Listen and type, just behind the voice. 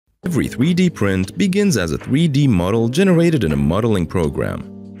Every 3D print begins as a 3D model generated in a modeling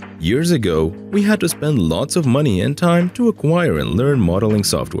program. Years ago, we had to spend lots of money and time to acquire and learn modeling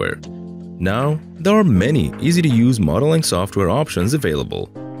software. Now, there are many easy-to-use modeling software options available,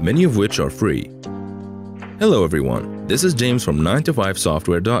 many of which are free. Hello everyone, this is James from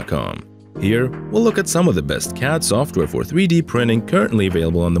 9to5software.com. Here, we'll look at some of the best CAD software for 3D printing currently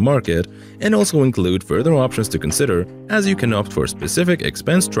available on the market and also include further options to consider as you can opt for specific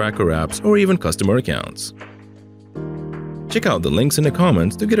expense tracker apps or even customer accounts. Check out the links in the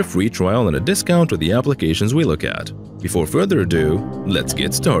comments to get a free trial and a discount to the applications we look at. Before further ado, let's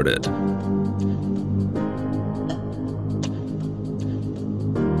get started.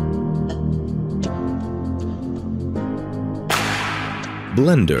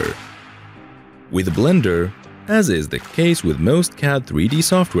 Blender. With Blender, as is the case with most CAD 3D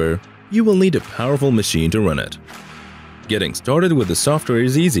software, you will need a powerful machine to run it. Getting started with the software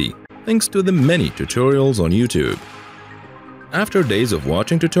is easy, thanks to the many tutorials on YouTube. After days of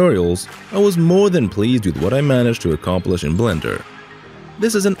watching tutorials, I was more than pleased with what I managed to accomplish in Blender.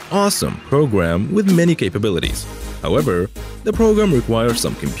 This is an awesome program with many capabilities. However, the program requires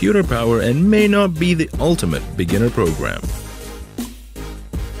some computer power and may not be the ultimate beginner program.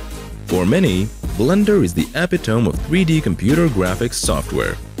 For many, Blender is the epitome of 3D computer graphics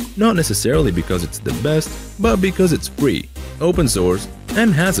software, not necessarily because it's the best, but because it's free, open source,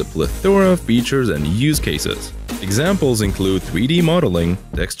 and has a plethora of features and use cases. Examples include 3D modeling,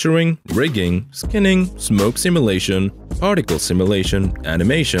 texturing, rigging, skinning, smoke simulation, particle simulation,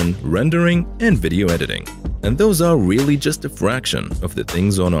 animation, rendering, and video editing. And those are really just a fraction of the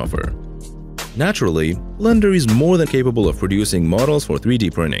things on offer. Naturally, Blender is more than capable of producing models for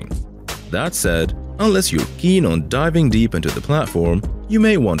 3D printing. That said, unless you're keen on diving deep into the platform, you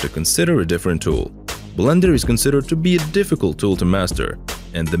may want to consider a different tool. Blender is considered to be a difficult tool to master,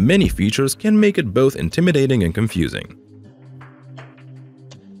 and the many features can make it both intimidating and confusing.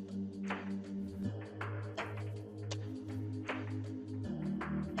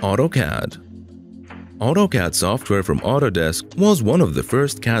 AutoCAD. AutoCAD software from Autodesk was one of the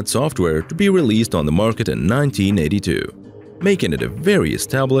first CAD software to be released on the market in 1982. Making it a very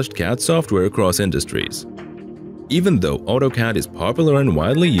established CAD software across industries. Even though AutoCAD is popular and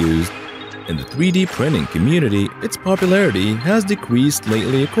widely used, in the 3D printing community, its popularity has decreased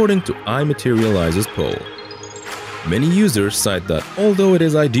lately according to iMaterialize's poll. Many users cite that although it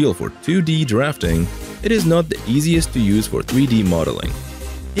is ideal for 2D drafting, it is not the easiest to use for 3D modeling.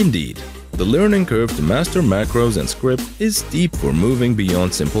 Indeed, the learning curve to master macros and script is steep for moving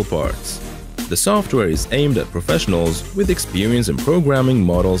beyond simple parts. The software is aimed at professionals with experience in programming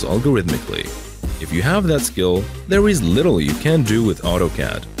models algorithmically. If you have that skill, there is little you can do with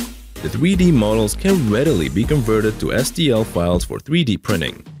AutoCAD. The 3D models can readily be converted to STL files for 3D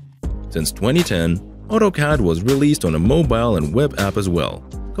printing. Since 2010, AutoCAD was released on a mobile and web app as well,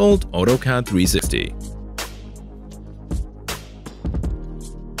 called AutoCAD 360.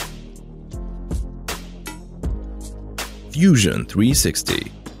 Fusion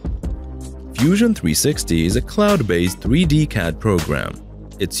 360. Fusion 360 is a cloud-based 3D CAD program.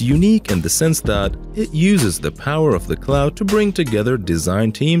 It's unique in the sense that it uses the power of the cloud to bring together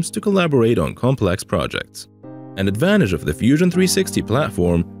design teams to collaborate on complex projects. An advantage of the Fusion 360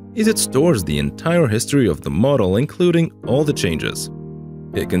 platform is it stores the entire history of the model, including all the changes.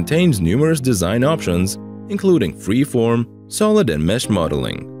 It contains numerous design options, including freeform, solid and mesh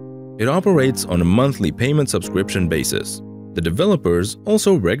modeling. It operates on a monthly payment subscription basis. The developers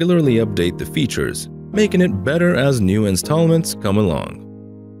also regularly update the features, making it better as new installments come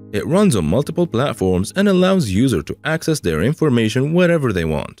along. It runs on multiple platforms and allows users to access their information wherever they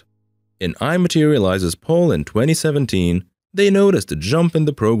want. In iMaterialize's poll in 2017, they noticed a jump in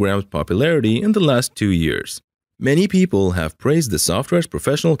the program's popularity in the last 2 years. Many people have praised the software's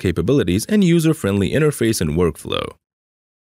professional capabilities and user-friendly interface and workflow.